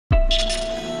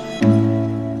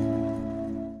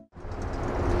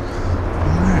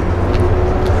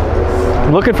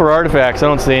I'm looking for artifacts. I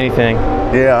don't see anything.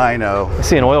 Yeah, I know. I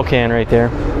see an oil can right there.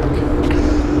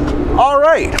 All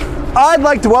right. I'd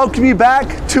like to welcome you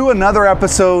back to another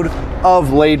episode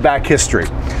of Laid Back History.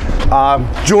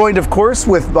 Joined, of course,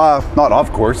 with, not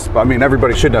of course, I mean,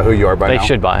 everybody should know who you are by now. They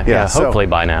should by, yeah, hopefully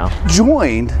by now.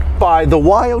 Joined by the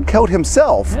wild coat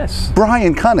himself, yes,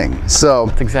 Brian Cunning. So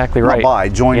that's exactly right. Not by,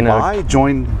 joined by,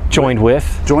 joined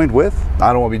with. Joined with?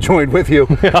 I don't want to be joined with you.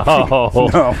 Oh,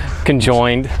 no.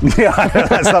 Conjoined. Yeah,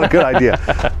 that's not a good idea.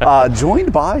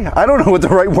 Joined by? I don't know what the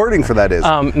right wording for that is.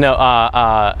 No,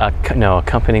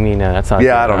 accompanying me. No, that's not.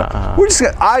 Yeah, I don't know. We're just.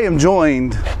 I am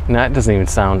joined. No, that doesn't even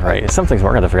sound right. Something's.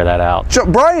 We're gonna figure that out.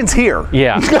 Brian's here.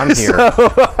 Yeah, I'm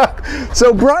here.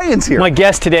 So Brian's here. My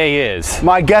guest today is.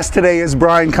 My guest today is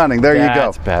Brian Cunning. There you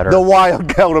go. That's better. The wild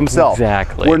coat himself.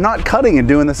 Exactly. We're not cutting and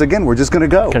doing this again. We're just gonna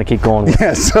go. Gonna keep going.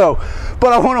 Yeah. So,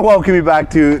 but I want to welcome you back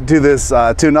to this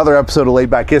to another episode of Laid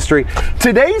Back History.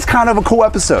 Today's kind of a cool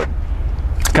episode.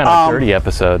 It's kind of a dirty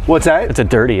episode. What's that? It's a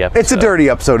dirty episode. It's a dirty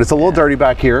episode. It's a little dirty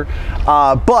back here.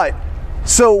 But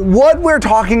so what we're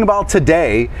talking about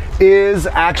today is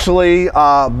actually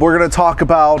we're going to talk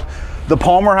about the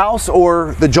Palmer House,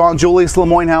 or the John Julius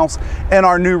LeMoyne House, and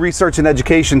our new Research and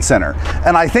Education Center.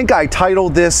 And I think I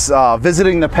titled this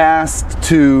Visiting the Past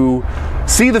to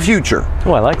See the Future.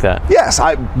 Oh, I like that. Yes,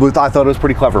 I thought it was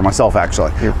pretty clever myself,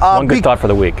 actually. One good thought for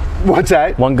the week. What's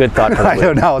that? One good thought for the week. I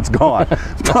know, now it's gone.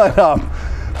 But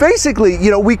basically,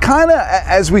 you know, we kind of,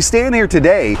 as we stand here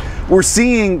today, we're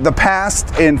seeing the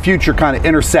past and future kind of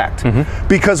intersect.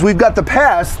 Because we've got the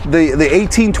past, the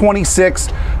 1826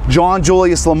 John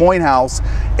Julius LeMoyne House,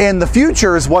 and the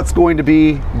future is what's going to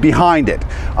be behind it.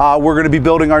 We're going to be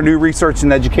building our new Research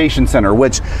and Education Center,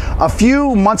 which a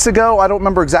few months ago, I don't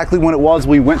remember exactly when it was,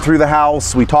 we went through the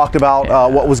house, we talked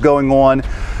about what was going on.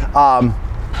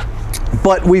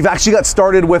 But we've actually got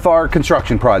started with our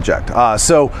construction project.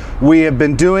 So we have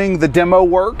been doing the demo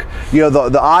work. You know,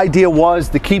 the idea was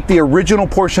to keep the original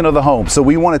portion of the home. So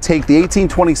we want to take the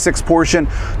 1826 portion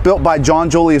built by John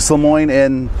Julius LeMoyne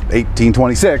in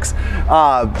 1826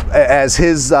 as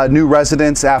his new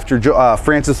residence after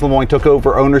Francis LeMoyne took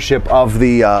over ownership of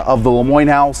the LeMoyne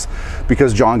House,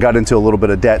 because John got into a little bit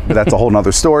of debt, but that's a whole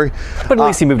nother story. But at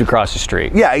least he moved across the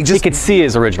street. Yeah, he could see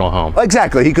his original home.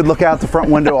 Exactly. He could look out the front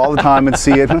window all the time and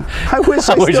see it. I wish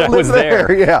I was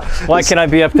there. Yeah. Why can't I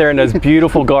be up there in those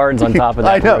beautiful gardens on top of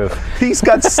that roof? He's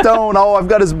got stone. Oh, I've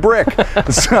got his brick.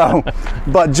 So,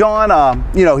 but John,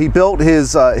 you know, he built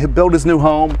his new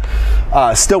home.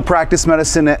 Still practiced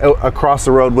medicine across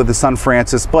the road with his son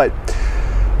Francis, but.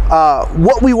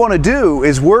 What we want to do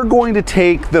is we're going to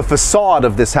take the facade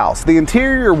of this house. The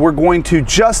interior, we're going to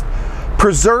just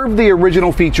preserve the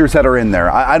original features that are in there.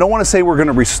 I don't want to say we're going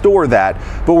to restore that,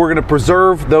 but we're going to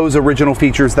preserve those original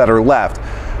features that are left.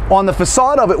 On the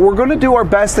facade of it, we're going to do our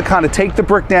best to kind of take the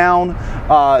brick down,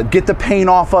 get the paint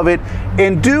off of it,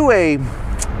 and do a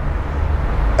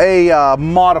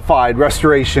modified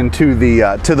restoration to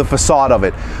the facade of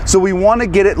it. So we want to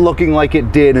get it looking like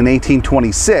it did in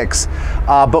 1826,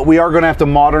 but we are going to have to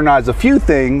modernize a few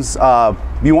things.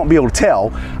 You won't be able to tell,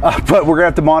 but we're going to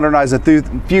have to modernize a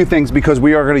few things because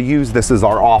we are going to use this as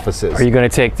our offices. Are you going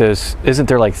to take those? Isn't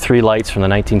there like 3 lights from the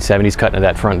 1970s cutting to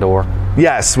that front door?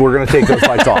 Yes, we're going to take those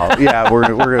lights off. Yeah, we're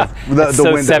going to. The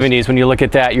windows. 70s. When you look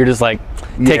at that, you're just like,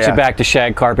 takes you back to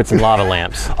shag carpets and lava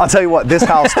lamps. I'll tell you what, this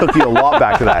house took you a lot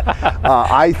back to that.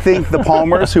 I think the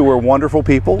Palmers, who were wonderful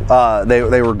people,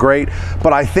 they were great,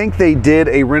 but I think they did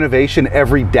a renovation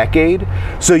every decade.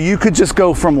 So you could just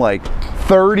go from like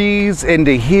 30s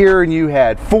into here, and you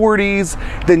had 40s,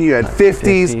 then you had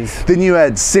 50s, then you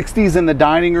had 60s in the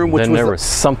dining room, which there was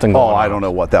something going on. I don't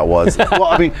know what that was. Well,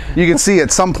 I mean, you can see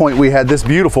at some point we had this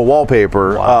beautiful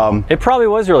wallpaper. Wow. It probably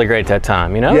was really great at that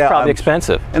time, you know? Yeah, it's probably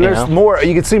expensive. And there's more,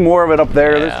 you can see more of it up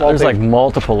there. Yeah, there's like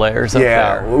multiple layers up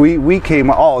there. Yeah, we came,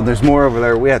 there's more over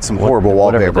there. We had some horrible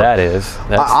wallpaper. Whatever that is.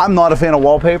 I'm not a fan of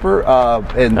wallpaper.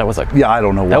 And that was like, I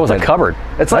don't know. That was a cupboard.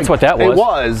 That's what that was. It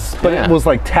was, but it was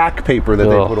like tack paper that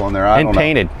they put on there. I don't know.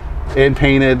 Painted. And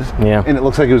painted. Yeah. And it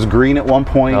looks like it was green at one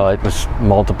point. Oh, it was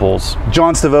multiples.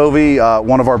 John Stavovi,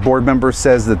 one of our board members,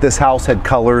 says that this house had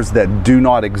colors that do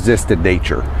not exist in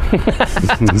nature.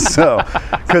 So,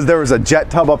 because there was a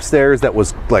jet tub upstairs that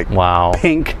was like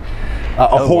pink.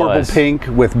 A horrible pink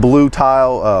with blue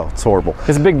tile. Oh, it's horrible.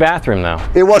 It's a big bathroom, though.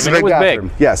 It was a big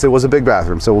bathroom. Yes, it was a big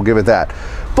bathroom, so we'll give it that.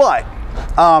 But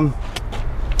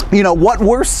you know, what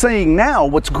we're seeing now,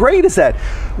 what's great is that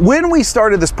when we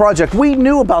started this project, we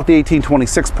knew about the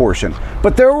 1826 portion,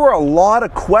 but there were a lot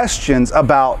of questions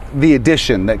about the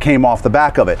addition that came off the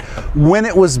back of it. When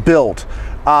it was built,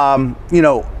 you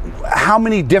know, how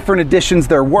many different additions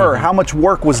there were, how much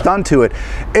work was done to it.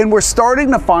 And we're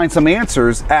starting to find some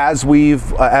answers as we've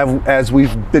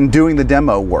been doing the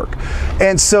demo work.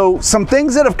 And so some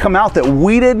things that have come out that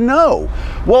we didn't know.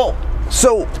 Well,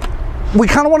 so we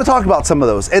kind of want to talk about some of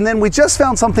those. And then we just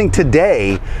found something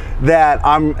today that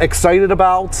I'm excited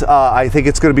about. I think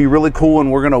it's going to be really cool,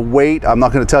 and we're going to wait. I'm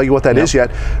not going to tell you what that is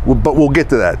yet, but we'll get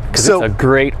to that. So it's a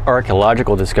great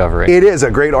archaeological discovery. It is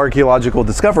a great archaeological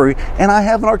discovery, and I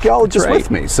have an archaeologist with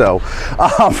me. So,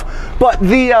 but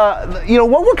the, you know,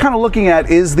 what we're kind of looking at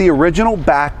is the original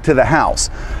back to the house.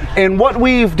 And what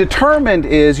we've determined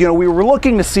is, you know, we were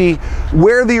looking to see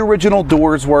where the original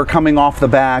doors were coming off the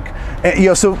back. And, you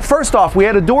know, so first off, we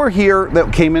had a door here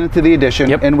that came into the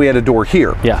addition, and we had a door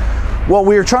here. Yeah. Well,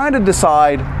 we were trying to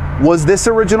decide, was this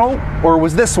original or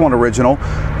was this one original?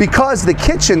 Because the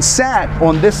kitchen sat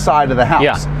on this side of the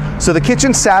house. Yeah. So the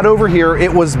kitchen sat over here.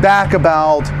 It was back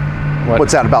about,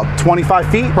 what's that, about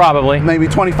 25 feet? Probably. Maybe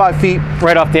 25 feet.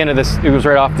 Right off the end of this, it was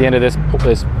right off the end of this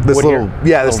wood little, here.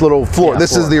 yeah, this little floor. Yeah,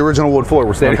 this is the original wood floor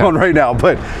we're standing on right now,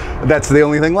 but that's the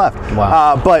only thing left.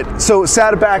 Wow. But so it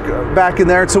sat back in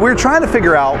there. So we were trying to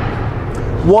figure out,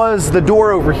 was the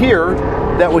door over here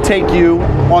that would take you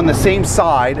on the same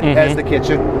side as the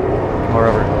kitchen,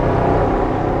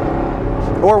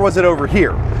 or was it over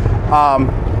here?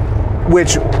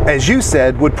 Which, as you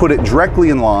said, would put it directly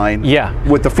in line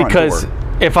with the front door. Because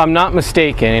if I'm not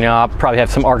mistaken, you know, I'll probably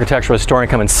have some architectural historian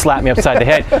come and slap me upside the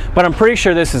head, but I'm pretty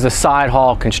sure this is a side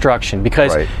hall construction,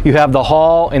 because you have the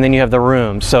hall and then you have the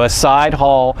rooms. So a side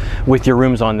hall with your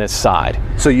rooms on this side.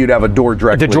 So you'd have a door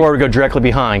directly. The door would go directly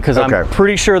behind, because I'm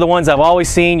pretty sure the ones I've always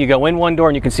seen, you go in one door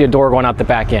and you can see a door going out the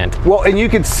back end. Well, and you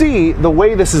can see the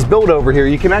way this is built over here.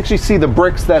 You can actually see the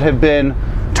bricks that have been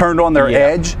turned on their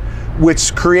edge,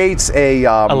 which creates a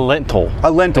lintel.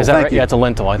 A lintel, thank you. Yeah, it's a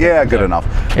lintel, I think. Yeah, good enough.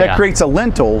 That creates a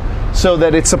lintel so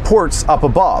that it supports up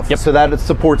above, so that it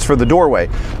supports for the doorway.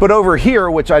 But over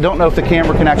here, which I don't know if the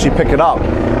camera can actually pick it up,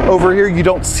 over here you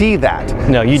don't see that.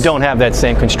 No, you don't have that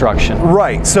same construction.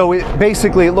 Right, so it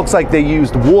basically, it looks like they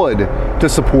used wood to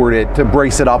support it, to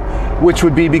brace it up, which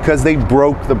would be because they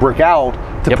broke the brick out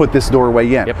to put this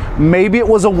doorway in. Maybe it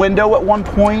was a window at one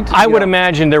point. I would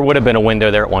imagine there would have been a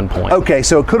window there at one point. Okay,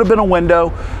 so it could have been a window,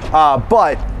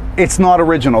 but it's not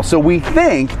original. So we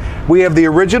think we have the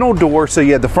original door. So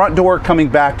you had the front door coming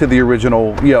back to the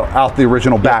original, you know, out the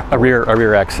original back door. A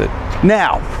rear exit.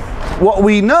 Now, what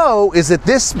we know is that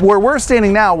this, where we're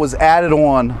standing now, was added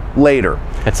on later.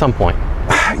 At some point.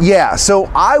 Yeah, so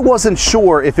I wasn't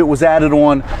sure if it was added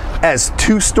on as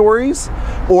 2 stories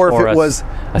or if it was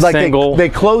like they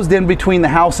closed in between the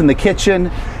house and the kitchen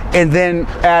and then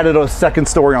added a second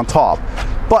story on top.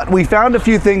 But we found a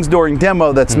few things during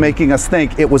demo that's making us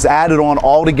think it was added on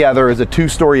all together as a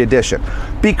 2-story addition,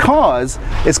 because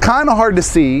it's kind of hard to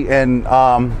see. And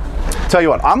tell you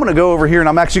what, I'm going to go over here and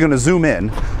I'm actually going to zoom in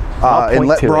and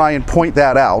let Brian point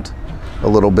that out a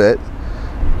little bit.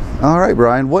 All right,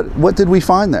 Brian, what did we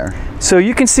find there? So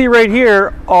you can see right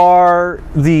here are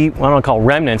the, I don't want to call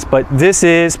remnants, but this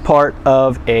is part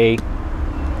of a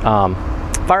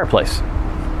fireplace.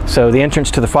 So the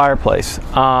entrance to the fireplace.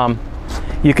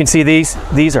 You can see these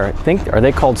are, I think, are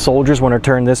they called soldiers when they're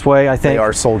turned this way, I think? They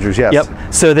are soldiers, yes.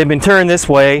 Yep, so they've been turned this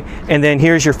way, and then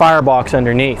here's your firebox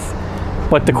underneath.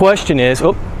 But the question is,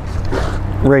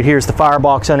 right here's the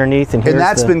firebox underneath, and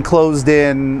that's been closed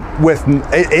in with,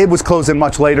 it was closed in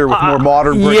much later with more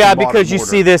modern brick. Yeah, because you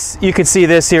see this, you can see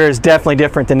this here is definitely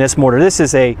different than this mortar. This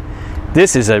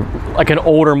is like an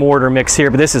older mortar mix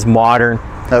here, but this is modern.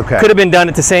 Okay. Could have been done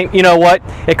at the same, you know what?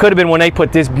 It could have been when they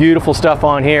put this beautiful stuff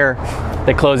on here,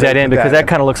 they closed that in, because that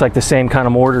kind of looks like the same kind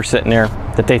of mortar sitting there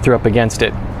that they threw up against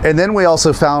it. And then we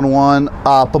also found one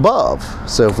up above.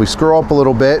 So if we scroll up a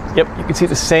little bit. Yep, you can see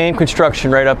the same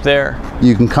construction right up there.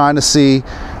 You can kind of see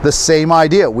the same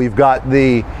idea. We've got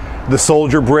the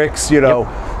soldier bricks, you know.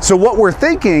 Yep. So what we're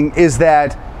thinking is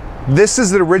that this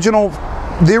is the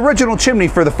original chimney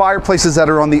for the fireplaces that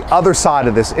are on the other side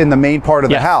of this, in the main part of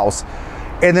the house.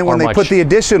 And then when they put the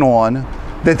addition on,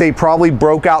 that they probably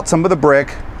broke out some of the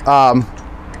brick.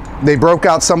 They broke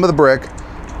out some of the brick.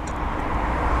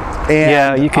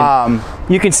 And,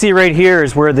 you can see right here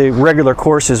is where the regular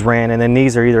courses ran, and then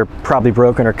these are either probably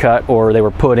broken or cut, or they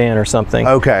were put in or something.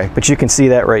 Okay. But you can see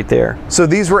that right there. So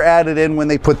these were added in when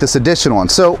they put this addition on.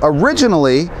 So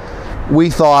originally,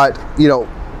 we thought, you know,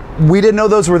 we didn't know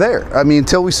those were there. I mean,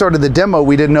 until we started the demo,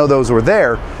 we didn't know those were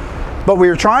there. But we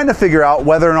were trying to figure out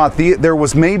whether or not there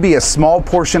was maybe a small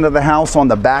portion of the house on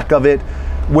the back of it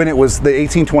when it was the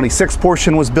 1826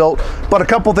 portion was built. But a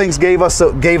couple things gave us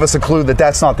a clue that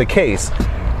that's not the case.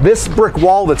 This brick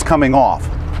wall that's coming off,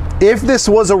 if this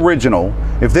was original,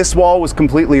 if this wall was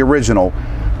completely original,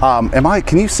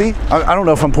 can you see? I don't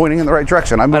know if I'm pointing in the right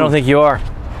direction. I don't think you are.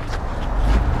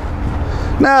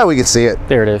 No, we can see it.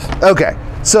 There it is. Okay,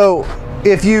 so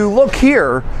if you look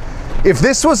here, if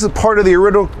this was a part of the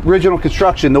original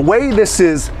construction, the way this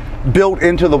is built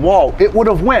into the wall, it would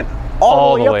have went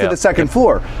all the way up to the second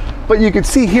floor. But you can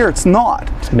see here it's not.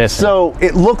 It's missing. So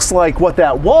it looks like what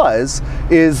that was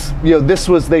is,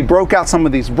 they broke out some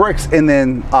of these bricks and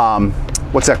then,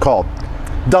 what's that called?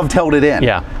 Dovetailed it in.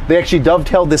 Yeah. They actually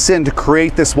dovetailed this in to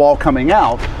create this wall coming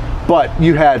out. But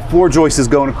you had floor joists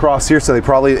going across here, so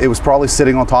it was probably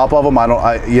sitting on top of them. I don't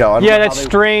know. Yeah, that's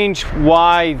strange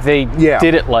why they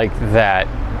did it like that.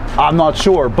 I'm not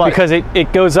sure, but because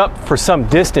it goes up for some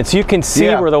distance. You can see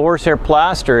where the horsehair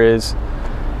plaster is.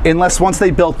 Unless once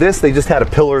they built this, they just had a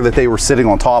pillar that they were sitting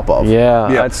on top of.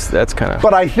 Yeah. That's kind of.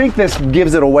 But I think this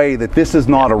gives it away that this is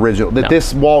not original. That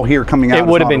this wall here coming out, it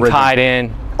would have been tied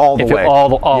in all the way.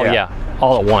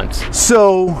 All at once.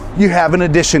 So you have an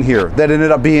addition here that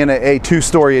ended up being a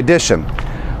two-story addition.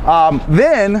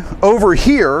 Then over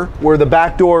here, where the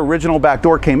original back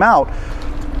door came out,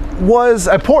 was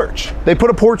a porch. They put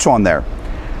a porch on there.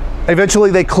 Eventually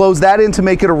they closed that in to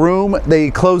make it a room. They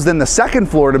closed in the second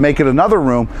floor to make it another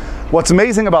room. What's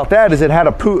amazing about that is it had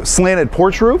a slanted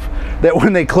porch roof that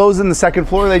when they closed in the second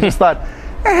floor, they just thought,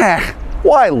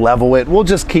 why level it? We'll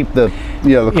just keep the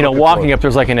walking up,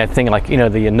 there's like in that thing, like,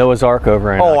 the Noah's Ark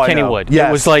over in Kennywood. Yes.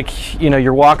 It was like,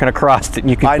 you're walking across it and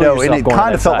you can feel yourself and it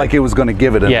kind of felt like it was going to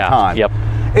give it a time. Yep.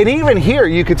 And even here,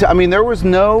 you could tell, there was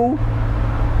nothing,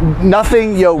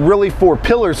 really for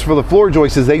pillars for the floor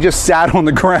joists. They just sat on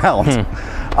the ground.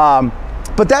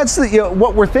 But that's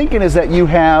what we're thinking is that you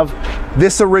have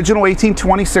this original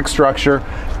 1826 structure,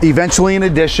 eventually an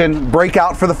addition,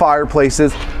 breakout for the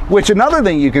fireplaces, which another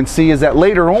thing you can see is that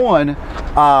later on,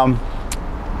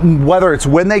 whether it's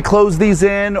when they closed these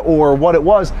in or what it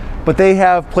was, but they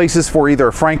have places for either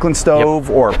a Franklin stove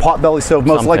or a potbelly stove,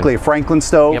 most likely a Franklin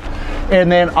stove. Yep. And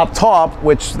then up top,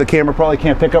 which the camera probably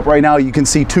can't pick up right now, you can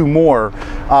see two more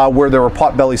where there were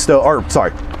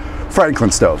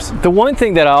Franklin stoves. The one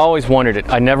thing that I always wondered,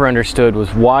 I never understood, was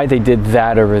why they did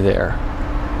that over there.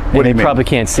 What do you mean? Probably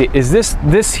can't see. Is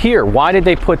this here? Why did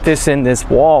they put this in this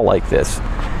wall like this?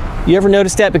 You ever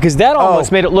notice that? Because that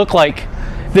almost made it look like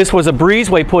this was a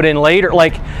breezeway put in later.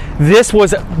 Like this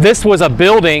was a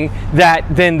building that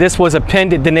then this was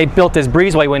appended. Then they built this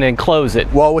breezeway when they closed it.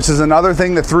 Well, which is another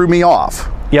thing that threw me off.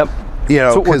 Yep.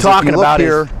 So what we're talking about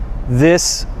here, is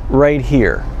this right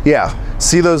here. Yeah.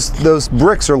 See, those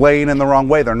bricks are laying in the wrong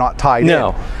way. They're not tied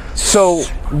in. So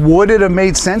would it have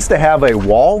made sense to have a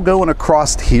wall going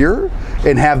across here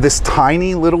and have this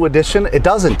tiny little addition? It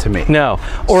doesn't to me. No.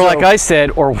 Or like I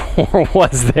said, or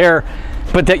was there,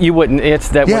 but that you wouldn't,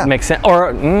 wouldn't make sense.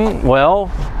 Or,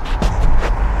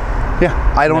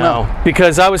 yeah, I don't know.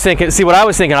 Because I was thinking, what I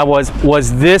was thinking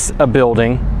was this a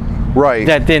building? Right.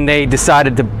 That then they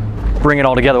decided to bring it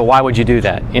all together. Why would you do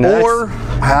that? Or,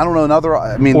 I don't know,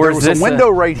 there was a window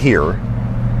right here.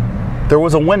 There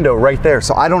was a window right there.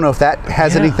 So I don't know if that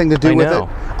has anything to do with it.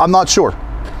 I'm not sure.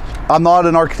 I'm not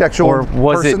an architectural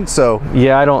person, so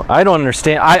yeah, I don't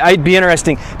understand. I'd be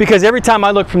interesting because every time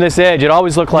I look from this edge, it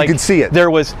always looked like you can see it. There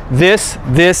was this,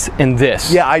 and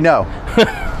this. Yeah, I know.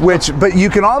 But you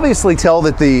can obviously tell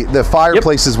that the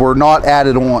fireplaces were not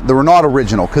added on. They were not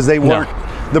original because they weren't.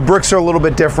 No. The bricks are a little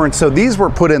bit different, so these were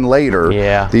put in later.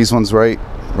 Yeah. These ones right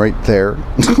there.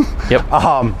 Yep.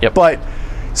 Yep. But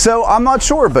so I'm not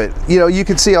sure, but you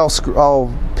can see.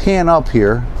 I'll pan up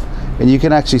here, and you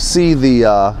can actually see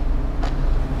the.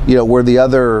 Where the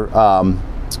other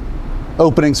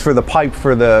openings for the pipe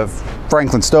for the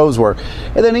Franklin stoves were.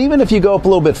 And then even if you go up a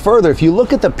little bit further, if you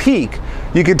look at the peak,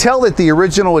 you can tell that the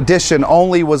original addition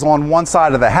only was on one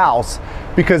side of the house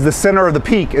because the center of the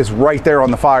peak is right there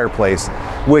on the fireplace,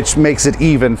 which makes it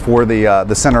even for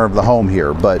the center of the home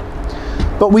here. But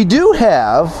we do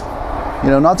have,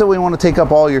 not that we want to take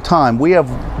up all your time, we have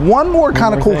one more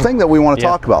kind of cool thing that we want to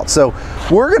talk about. So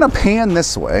we're going to pan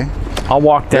this way. I'll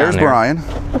walk down. There's Brian.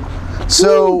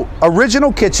 So,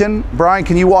 original kitchen. Brian,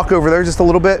 can you walk over there just a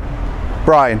little bit?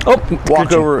 Brian,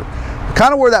 walk over.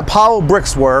 Kind of where that pile of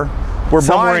bricks were. Where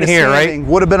somewhere Brian in is here, standing, right?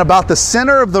 Would have been about the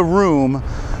center of the room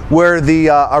where the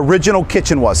original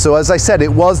kitchen was. So, as I said,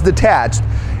 it was detached.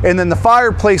 And then the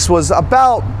fireplace was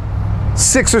about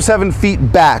 6 or 7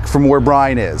 feet back from where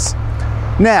Brian is.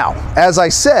 Now, as I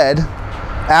said,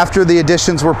 after the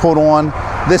additions were put on,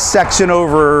 this section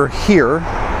over here,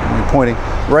 I'm pointing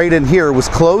right in here, was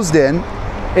closed in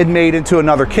and made into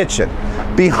another kitchen.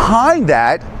 Behind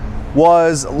that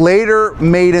was later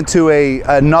made into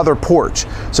another porch.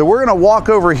 So we're gonna walk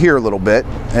over here a little bit,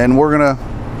 and we're gonna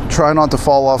try not to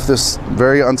fall off this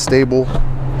very unstable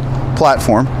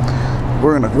platform.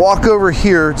 We're gonna walk over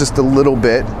here just a little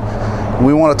bit.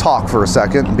 We wanna talk for a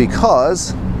second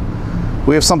because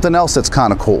we have something else that's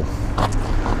kind of cool.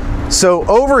 So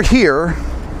over here,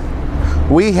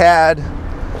 we had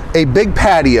a big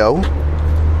patio,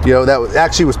 you know, that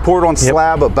actually was poured on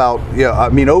slab about, I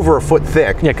mean, over a foot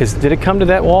thick. Yeah, because did it come to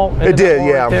that wall? It did,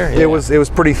 yeah. Right, it was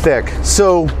pretty thick.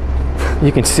 So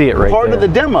you can see it right there. Part of the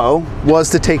demo was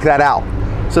to take that out.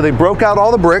 So they broke out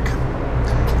all the brick,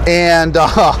 and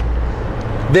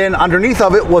then underneath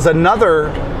of it was another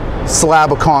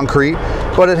slab of concrete,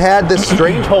 but it had this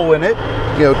strange hole in it,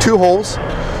 you know, 2 holes.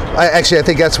 Actually, I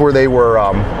think that's where they were.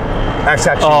 That's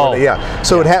actually where they, yeah.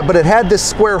 So it had this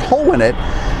square hole in it.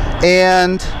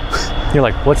 And you're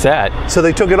like, what's that? So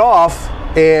they took it off,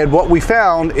 and what we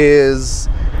found is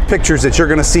pictures that you're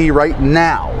going to see right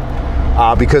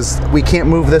now, because we can't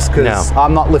move this because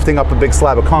I'm not lifting up a big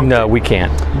slab of concrete. No, we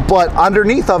can't. But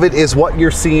underneath of it is what you're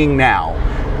seeing now,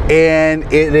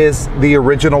 and it is the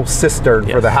original cistern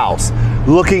for the house.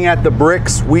 Looking at the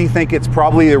bricks, we think it's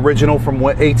probably the original from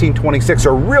 1826,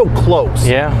 or real close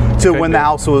to when the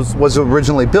house was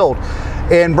originally built.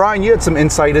 And Brian, you had some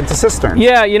insight into cisterns.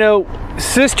 Yeah, you know,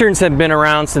 cisterns have been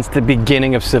around since the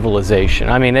beginning of civilization.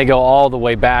 I mean, they go all the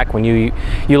way back. When you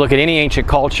look at any ancient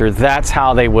culture, that's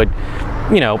how they would,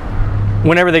 you know,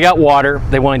 whenever they got water,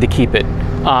 they wanted to keep it.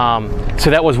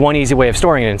 So that was one easy way of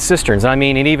storing it, in cisterns. I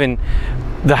mean, and even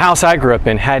the house I grew up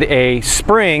in had a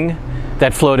spring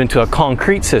that flowed into a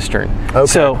concrete cistern. Okay,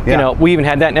 so, you know, we even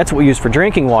had that, and that's what we used for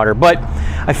drinking water. But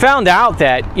I found out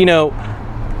that, you know,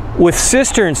 with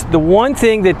cisterns, the one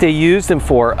thing that they use them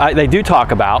for, they do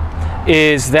talk about,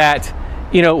 is that,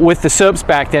 you know, with the soaps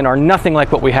back then are nothing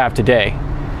like what we have today.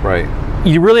 Right.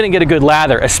 You really didn't get a good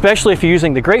lather, especially if you're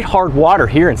using the great hard water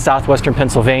here in southwestern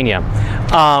Pennsylvania.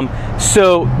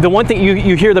 So the one thing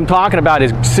you hear them talking about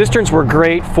is cisterns were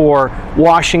great for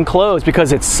washing clothes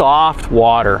because it's soft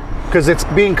water. Because it's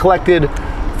being collected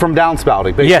from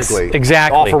downspouting, basically. Yes,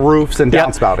 exactly. Off of roofs and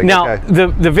downspouting. Now,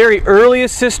 the very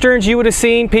earliest cisterns you would have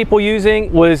seen people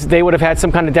using was they would have had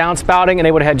some kind of downsspouting, and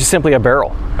they would have had just simply a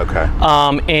barrel. Okay.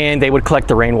 And they would collect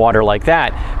the rainwater like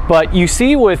that. But you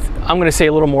see with, I'm going to say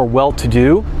a little more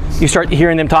well-to-do, you start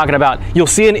hearing them talking about, you'll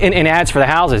see in ads for the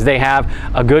houses, they have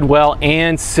a good well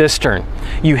and cistern.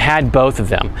 You had both of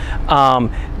them.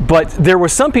 But there were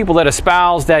some people that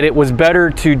espoused that it was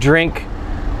better to drink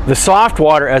the soft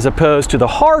water as opposed to the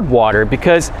hard water,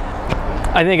 because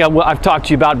I think I've talked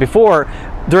to you about it before,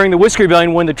 during the Whiskey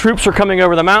Rebellion, when the troops were coming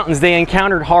over the mountains, they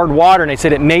encountered hard water, and they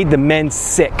said it made the men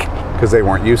sick. Because they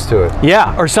weren't used to it.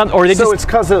 Yeah, or something. Or they so it's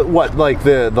because of what, like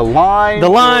the lime? The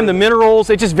lime, the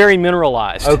minerals. It's just very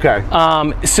mineralized. Okay.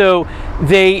 So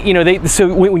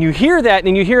so when you hear that,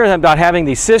 and you hear about having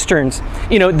these cisterns,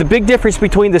 you know, the big difference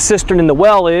between the cistern and the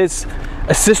well is,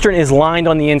 a cistern is lined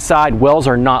on the inside. Wells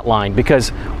are not lined,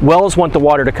 because wells want the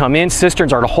water to come in.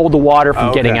 Cisterns are to hold the water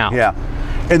from getting out. Yeah.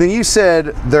 And then you said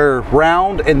they're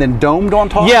round and then domed on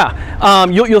top? Yeah.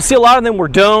 You'll see a lot of them were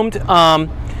domed.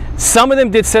 Some of them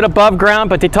did sit above ground,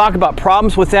 but they talk about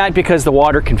problems with that because the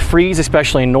water can freeze,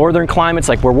 especially in northern climates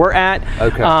like where we're at.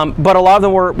 Okay. But a lot of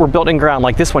them were built in ground,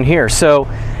 like this one here. So,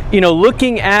 you know,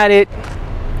 looking at it,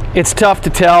 it's tough to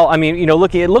tell. I mean, you know,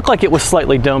 it looked like it was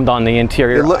slightly domed on the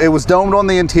interior. It was domed on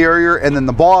the interior, and then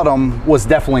the bottom was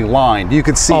definitely lined. You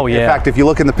could see, in fact, if you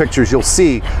look in the pictures, you'll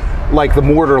see like the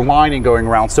mortar lining going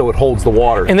around so it holds the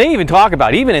water. And they even talk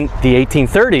about, even in the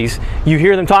 1830s, you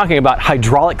hear them talking about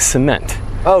hydraulic cement.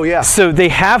 Oh, yeah. So they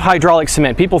have hydraulic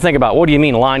cement. People think about, what do you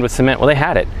mean lined with cement? Well, they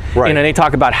had it. Right. And they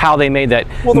talk about how they made that,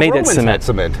 well, made that cement. Had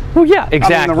cement. Well, yeah,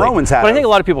 exactly. I mean, the Romans had But I think a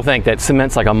lot of people think that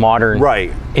cement's like a modern,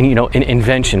 an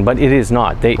invention, but it is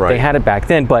not. They had it back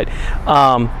then. But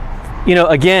you know,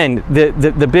 again,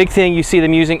 the big thing you see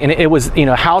them using, and it was, you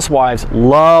know, housewives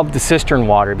loved the cistern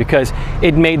water because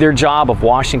it made their job of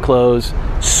washing clothes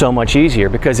so much easier,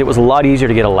 because it was a lot easier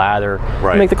to get a lather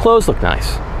and make the clothes look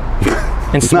nice.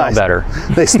 And smell better.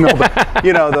 They smell better.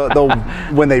 You know,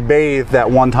 when they bathe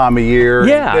that one time a year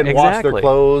and wash their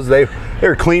clothes, they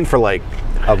were clean for like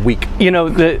a week. You know,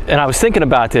 and I was thinking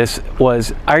about this,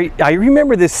 I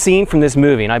remember this scene from this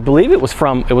movie, and I believe it was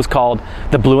called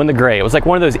The Blue and the Gray. It was like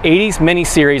one of those 80s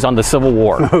miniseries on the Civil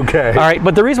War. Okay. All right,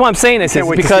 but the reason why I'm saying this is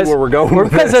because where we're going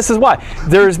with this is why.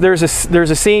 There's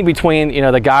a scene between, you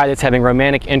know, the guy that's having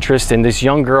romantic interest in this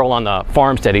young girl on the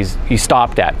farmstead he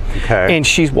stopped at. Okay. And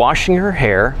she's washing her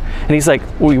hair, and he's like,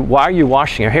 well, why are you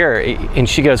washing your hair? And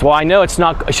she goes, well, I know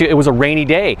it was a rainy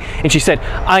day. And she said,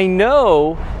 I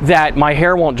know that my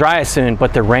hair won't dry as soon,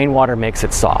 but the rainwater makes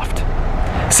it soft.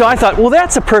 So I thought, well,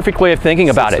 that's a perfect way of thinking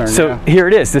about it. So here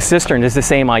it is. The cistern is the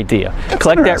same idea. That's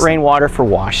Collect that rainwater for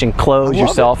washing clothes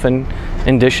yourself and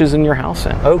dishes in your house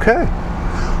in. Okay.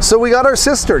 So we got our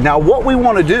cistern. Now what we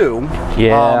want to do,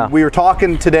 we were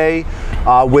talking today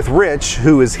with Rich,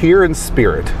 who is here in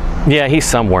spirit. Yeah, he's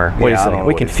somewhere. Wait a second.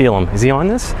 We can feel him. Is he on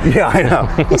this? Yeah, I know.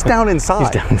 He's down inside.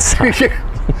 He's down inside.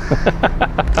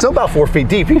 So about 4 feet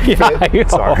deep. Yeah,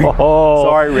 sorry.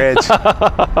 Sorry, Rich.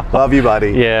 Love you,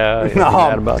 buddy. Yeah,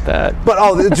 mad about that.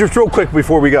 But just real quick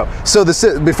before we go. So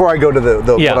before I go to what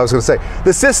I was going to say,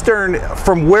 the cistern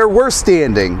from where we're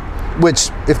standing, which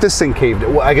if this thing caved,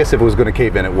 well, I guess if it was going to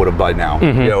cave in, it would have by now.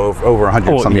 You know, over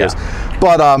 100 some years.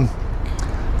 But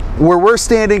where we're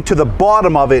standing to the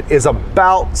bottom of it is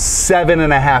about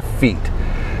 7.5 feet.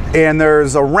 And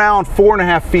there's around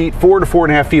 4.5 feet, 4 to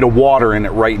 4.5 feet of water in it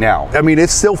right now. I mean,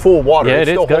 it's still full of water. Yeah, it's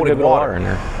still holding water in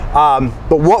there.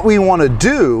 But what we want to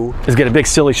do is get a big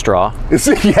silly straw.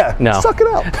 Suck it up.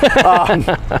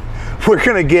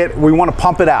 We want to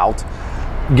pump it out,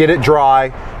 get it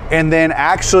dry, and then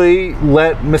actually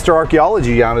let Mr.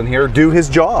 Archaeology down in here do his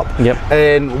job. Yep.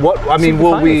 And what, I mean,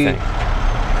 will we...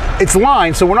 It's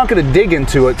lined, so we're not going to dig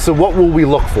into it. So what will we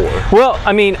look for? Well,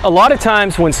 I mean, a lot of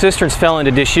times when cisterns fell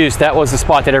into disuse, that was the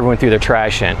spot that everyone threw their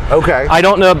trash in. Okay. I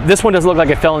don't know. This one doesn't look like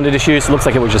it fell into disuse. It looks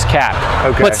like it was just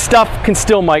capped. Okay. But stuff can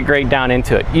still migrate down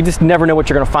into it. You just never know what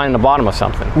you're going to find in the bottom of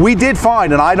something. We did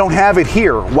find, and I don't have it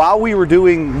here, while we were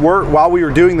doing work, while we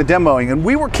were doing the demoing, and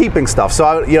we were keeping stuff. So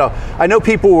I know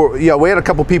people were, we had a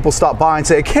couple people stop by and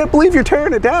say, I can't believe you're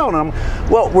tearing it down. And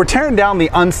well, we're tearing down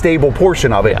the unstable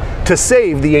portion of it to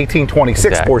save the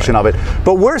 1826 portion of it,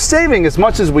 but we're saving as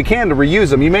much as we can to reuse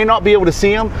them. You may not be able to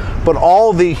see them, but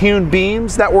all the hewn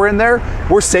beams that were in there,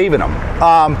 we're saving them.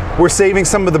 We're saving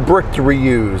some of the brick to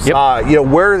reuse. Yep.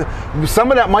 Where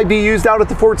some of that might be used out at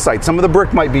the fort site, some of the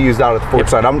brick might be used out at the fort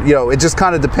site. It just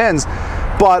kind of depends.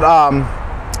 But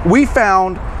we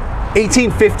found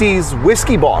 1850s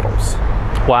whiskey bottles.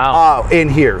 Wow. In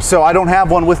here. So I don't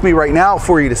have one with me right now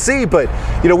for you to see, but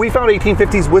we found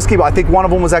 1850s whiskey. I think one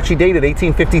of them was actually dated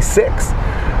 1856.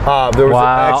 There was an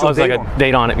actual like a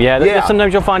date on it. Yeah.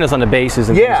 Sometimes you'll find us on the bases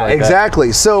and things like exactly.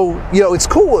 that. So it's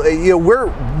cool.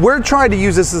 We're trying to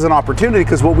use this as an opportunity,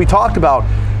 because what we talked about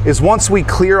is once we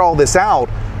clear all this out,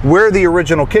 where the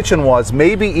original kitchen was,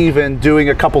 maybe even doing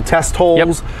a couple test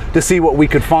holes to see what we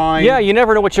could find. Yeah, you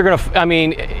never know what you're going to... I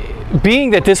mean, being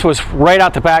that this was right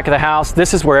out the back of the house,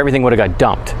 this is where everything would have got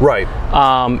dumped. Right.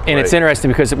 It's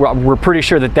interesting because we're pretty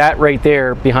sure that right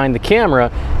there behind the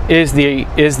camera is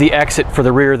the exit for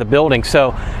the rear of the building.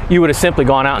 So you would have simply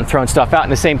gone out and thrown stuff out.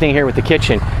 And the same thing here with the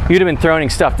kitchen. You'd have been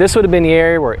throwing stuff. This would have been the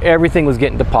area where everything was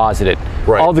getting deposited.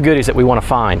 Right. All the goodies that we want to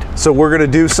find. So we're going to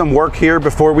do some work here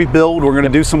before we build. We're going to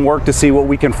do some work to see what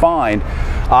we can find.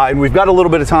 And we've got a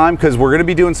little bit of time because we're going to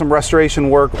be doing some restoration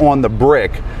work on the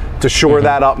brick to shore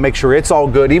that up, make sure it's all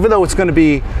good, even though it's going to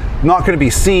be not going to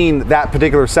be seen, that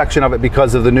particular section of it,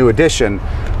 because of the new addition.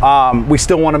 We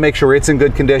still want to make sure it's in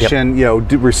good condition,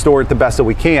 restore it the best that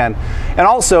we can. And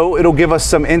also it'll give us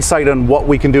some insight on what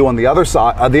we can do on the other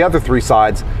side, the other three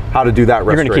sides, how to do that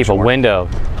restoration. You're going to keep a window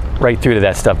right through to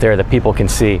that stuff there that people can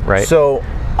see, right? So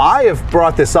I have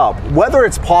brought this up. Whether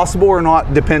it's possible or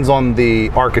not depends on the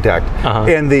architect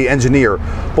and the engineer.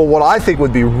 But what I think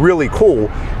would be really cool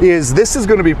is this is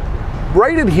going to be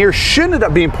right in here, should end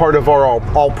up being part of our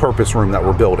all-purpose room that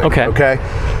we're building. Okay.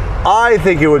 I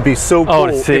think it would be so cool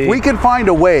if we could find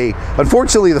a way.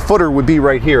 Unfortunately, the footer would be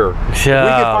right here. If we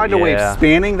could find a way of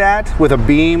spanning that with a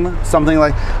beam, something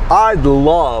like. I'd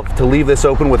love to leave this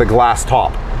open with a glass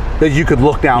top that you could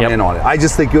look down in on it. I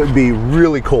just think it would be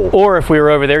really cool. Or if we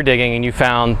were over there digging and you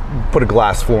found... Put a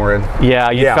glass floor in. Yeah,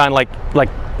 you found like,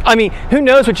 I mean, who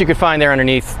knows what you could find there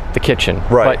underneath the kitchen.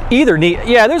 Right. But either neat,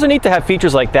 there's a need to have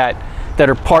features like that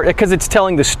are part, because it's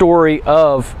telling the story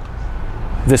of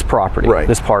this property,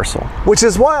 this parcel. Which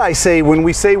is why I say, when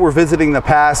we say we're visiting the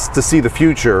past to see the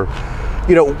future,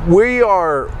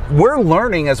 we're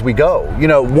learning as we go.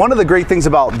 One of the great things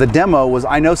about the demo was,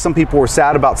 I know some people were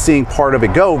sad about seeing part of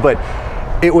it go, but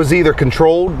it was either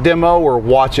controlled demo or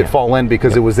watch it fall in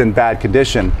because it was in bad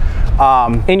condition.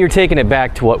 And you're taking it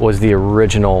back to what was the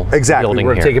original building.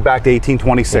 We're going to take it back to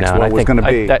 1826, what it was going to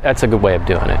be. That's a good way of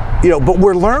doing it. But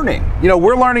we're learning.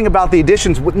 We're learning about the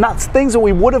additions, not things that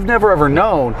we would have never ever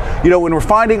known. When we're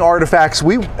finding artifacts,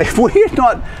 if we had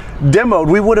not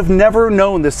demoed, we would have never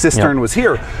known this cistern was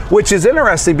here, which is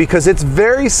interesting because it's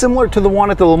very similar to the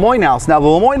one at the LeMoyne House. Now, the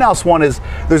LeMoyne House one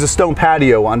there's a stone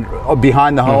patio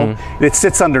behind the home, and it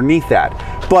sits underneath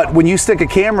that. But when you stick a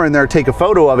camera in there, take a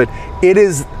photo of it, it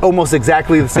is almost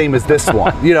exactly the same as this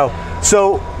one.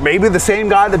 So maybe the same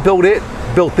guy that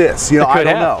built this. I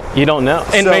don't know. You don't know.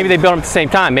 And maybe they built them at the same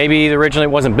time. Maybe it originally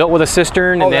wasn't built with a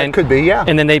cistern, and then that could be, yeah.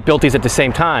 And then they built these at the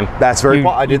same time. That's very.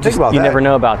 I didn't think about that. You never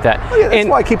know about that. Oh, yeah, that's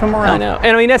why I keep them around. I know.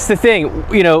 And I mean, that's the thing.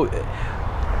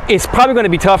 It's probably going to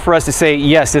be tough for us to say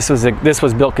yes, this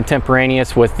was built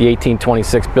contemporaneous with the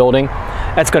 1826 building.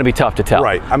 That's going to be tough to tell.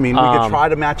 Right. I mean, we could try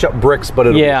to match up bricks, but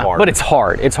it'll be hard. But it's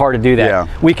hard. It's hard to do that.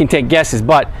 Yeah. We can take guesses,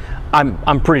 but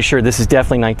I'm pretty sure this is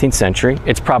definitely 19th century.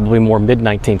 It's probably more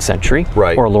mid-19th century,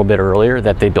 right, or a little bit earlier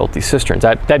that they built these cisterns.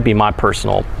 That'd be my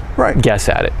personal guess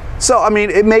at it. So, I mean,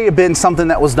 it may have been something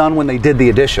that was done when they did the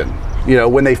addition.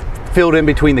 When they filled in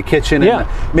between the kitchen, and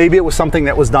maybe it was something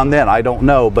that was done then. I don't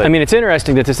know, but I mean, it's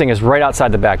interesting that this thing is right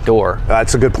outside the back door.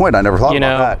 That's a good point. I never thought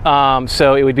about that.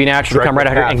 So it would be natural to come right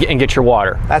out here and get your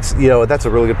water. That's that's a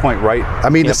really good point, right? I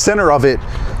mean, the center of it.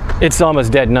 It's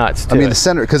almost dead nuts. I mean, the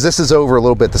center, because this is over a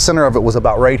little bit. The center of it was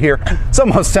about right here. It's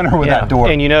almost center with that door.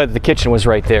 And the kitchen was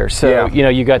right there. So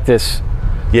you got this.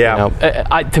 Yeah.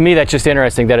 To me, that's just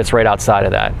interesting that it's right outside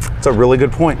of that. It's a really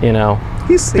good point.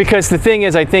 Because the thing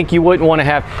is, I think you wouldn't want to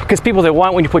have, because people that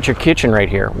want when you put your kitchen right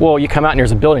here, well, you come out and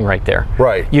there's a building right there.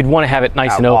 Right. You'd want to have it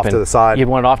nice and open. Off to the side. You'd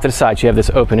want it off to the side, so you have this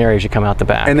open area as you come out the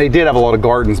back. And they did have a lot of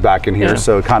gardens back in here,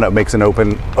 so it kind of makes an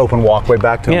open walkway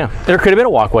back to them. Yeah, there could have been a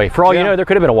walkway. For all you know, there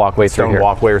could have been a walkway through here. Stone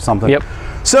walkway or something. Yep.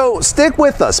 So stick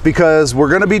with us because we're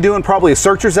going to be doing probably a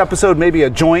Searchers episode, maybe a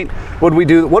joint. What did we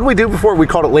do before? We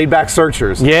called it Laid Back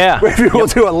Searchers. Yeah. We'll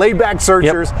do a Laid Back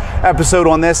Searchers episode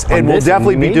on this, and we'll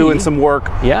definitely be doing some work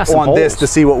on this to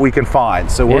see what we can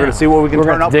find. So we're going to see what we can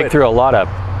turn up with. We're going to dig through a lot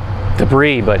of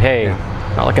debris, but hey,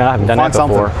 not like I haven't done that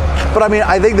before. But I mean,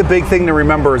 I think the big thing to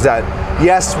remember is that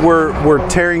yes, we're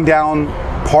tearing down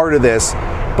part of this,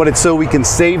 but it's so we can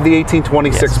save the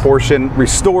 1826 portion,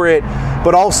 restore it,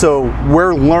 but also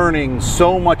we're learning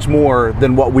so much more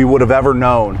than what we would have ever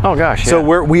known. Oh gosh, So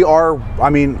I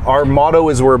mean, our motto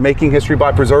is we're making history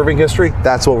by preserving history.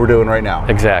 That's what we're doing right now.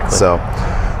 Exactly.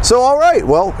 So all right,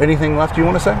 well, anything left you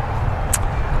want to say?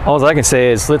 All I can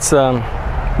say is let's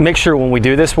make sure when we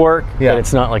do this work that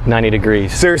it's not like 90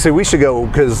 degrees. Seriously, we should go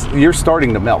because you're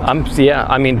starting to melt.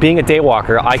 I mean, being a day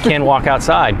walker, I can walk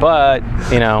outside, but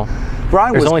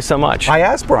there's only so much. I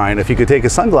asked Brian if he could take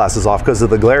his sunglasses off because of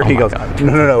the glare. He goes,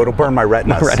 no, it'll burn my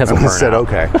retinas. My retinas will burn. I said,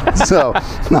 okay. So,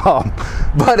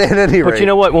 but at any rate. But you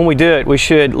know what? When we do it, we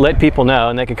should let people know,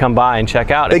 and they can come by and check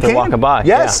out if they're walking by.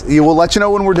 Yes, you will let you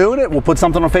know when we're doing it. We'll put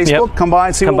something on Facebook. Yep. Come by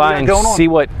and see what we got going on. See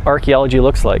what archaeology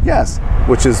looks like. Yes,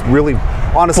 which is really,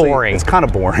 honestly, boring. It's kind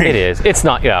of boring. It is. It's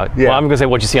not. Well, I'm going to say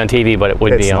what you see on TV, but it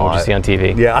would be on what you see on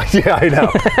TV. Yeah, I know.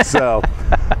 So,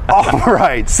 all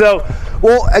right. So,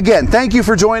 well, again, thank you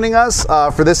for joining us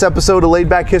for this episode of Laid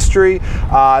Back History.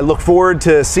 I look forward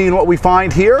to seeing what we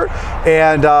find here.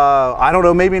 And I don't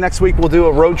know, maybe next week we'll do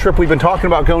a road trip. We've been talking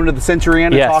about going to the Century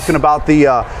Inn and talking about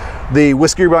the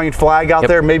Whiskey Rebellion flag out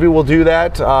there. Maybe we'll do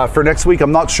that for next week.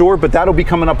 I'm not sure, but that'll be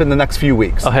coming up in the next few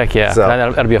weeks. Oh, heck yeah. So,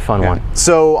 that'll be a fun one.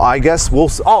 So I guess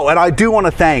and I do want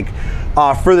to thank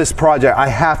for this project, I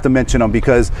have to mention them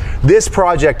because this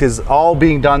project is all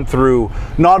being done through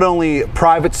not only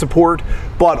private support,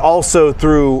 but also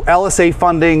through LSA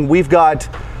funding. We've got,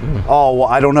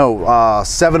 I don't know,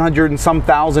 $700 and some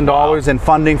thousand in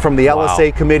funding from the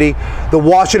LSA committee. The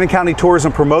Washington County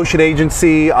Tourism Promotion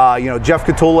Agency, Jeff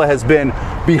Catula has been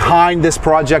behind this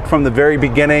project from the very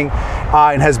beginning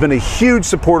and has been a huge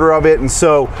supporter of it. And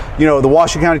so, the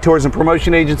Washington County Tourism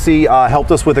Promotion Agency helped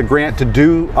us with a grant to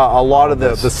do a lot of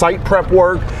the site prep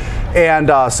work. And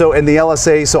the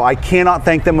LSA, so I cannot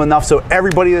thank them enough. So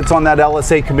everybody that's on that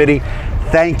LSA committee,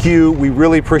 thank you. We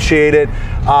really appreciate it.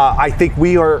 I think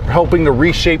we are helping to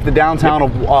reshape the downtown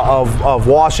of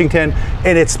Washington,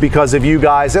 and it's because of you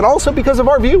guys, and also because of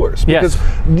our viewers. Because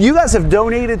you guys have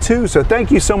donated too. So thank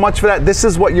you so much for that. This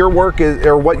is what your work is,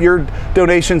 or what your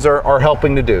donations are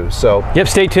helping to do. So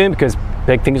stay tuned because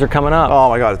Big things are coming up. Oh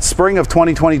my God, it's spring of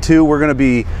 2022. We're going to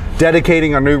be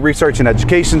dedicating our new research and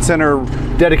education center,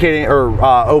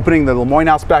 opening the LeMoyne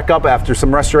House back up after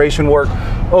some restoration work,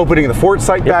 opening the fort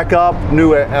site back up,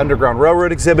 new Underground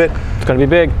Railroad exhibit. It's going to be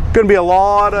big. Going to be a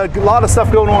lot of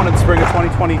stuff going on in spring of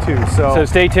 2022. So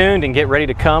stay tuned and get ready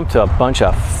to come to a bunch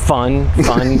of fun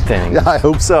things. Yeah, I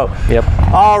hope so. Yep.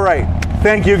 All right.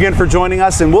 Thank you again for joining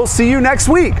us, and we'll see you next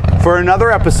week for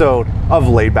another episode of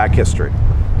Laid Back History.